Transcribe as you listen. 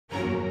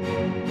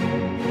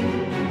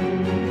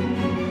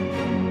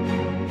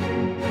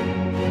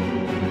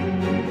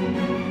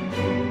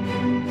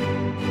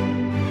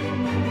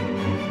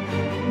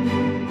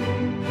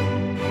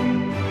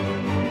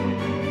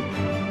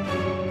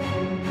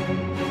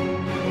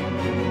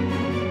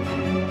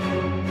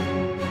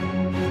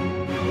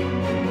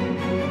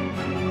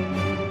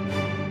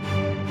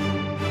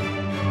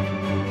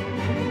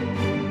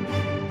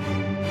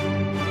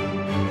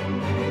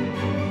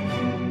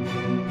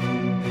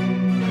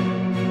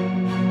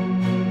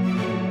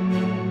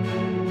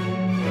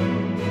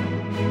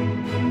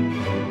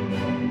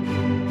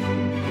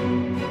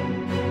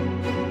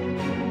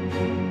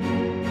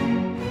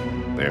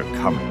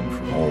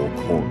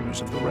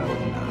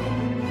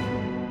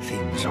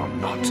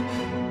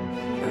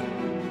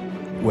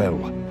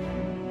Well,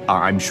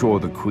 I'm sure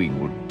the Queen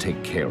will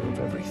take care of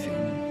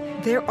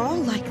everything. They're all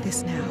like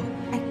this now.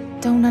 I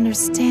don't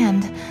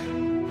understand.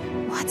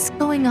 What's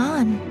going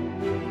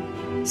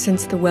on?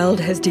 Since the Weld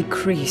has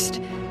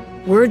decreased,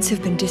 words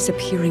have been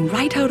disappearing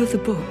right out of the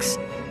books.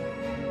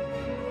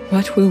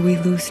 What will we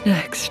lose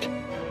next?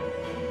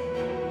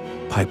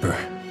 Piper,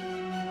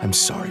 I'm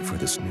sorry for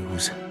this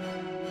news.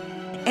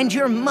 And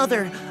your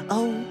mother,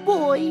 oh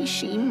boy,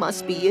 she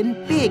must be in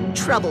big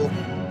trouble.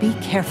 Be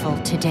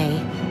careful today.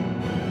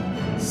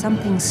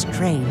 Something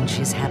strange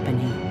is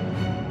happening.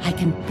 I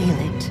can feel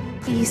it.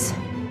 Please,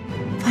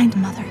 find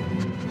Mother.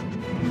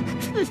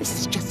 This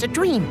is just a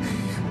dream.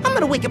 I'm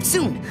gonna wake up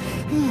soon.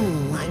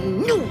 I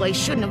knew I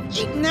shouldn't have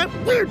eaten that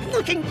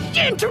weird-looking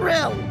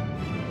chanterelle.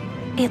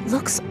 It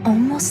looks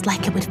almost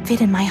like it would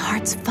fit in my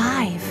heart's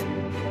 5.